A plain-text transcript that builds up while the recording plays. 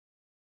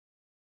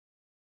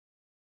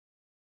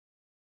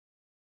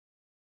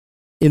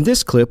In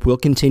this clip, we'll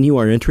continue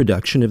our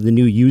introduction of the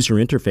new User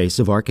Interface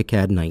of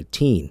ARCHICAD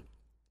 19.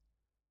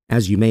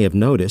 As you may have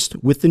noticed,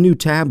 with the new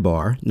tab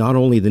bar, not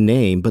only the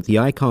name but the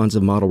icons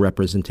of model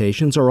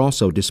representations are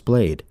also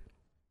displayed.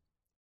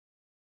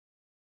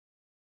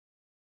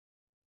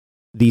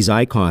 These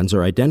icons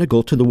are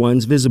identical to the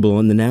ones visible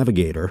in the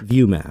Navigator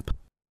view map.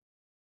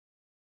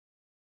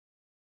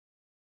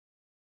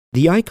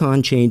 The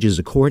icon changes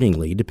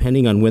accordingly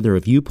depending on whether a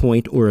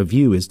viewpoint or a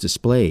view is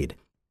displayed.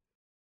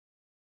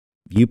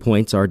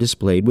 Viewpoints are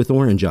displayed with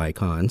orange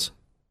icons,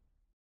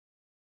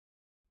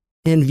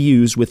 and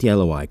views with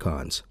yellow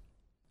icons.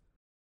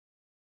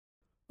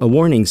 A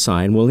warning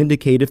sign will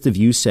indicate if the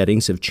view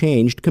settings have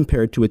changed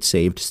compared to its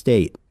saved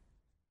state.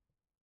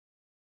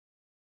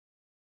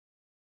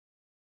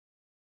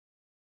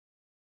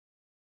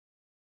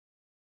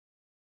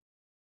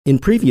 In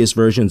previous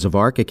versions of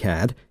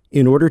ARCHICAD,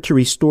 in order to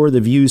restore the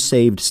view's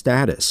saved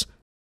status,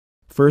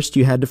 first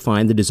you had to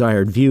find the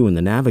desired view in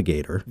the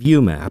Navigator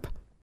view map,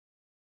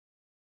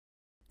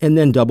 and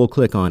then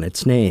double-click on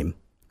its name.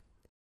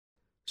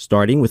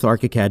 Starting with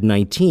ARCHICAD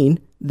 19,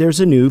 there's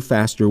a new,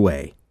 faster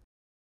way.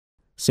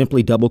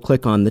 Simply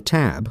double-click on the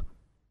tab,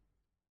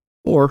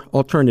 or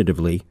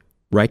alternatively,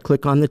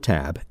 right-click on the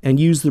tab and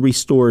use the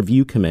Restore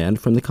View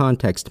command from the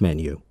context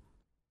menu.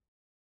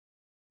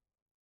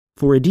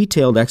 For a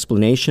detailed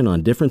explanation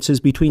on differences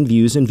between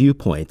views and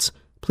viewpoints,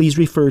 please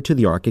refer to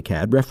the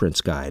ARCHICAD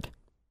reference guide.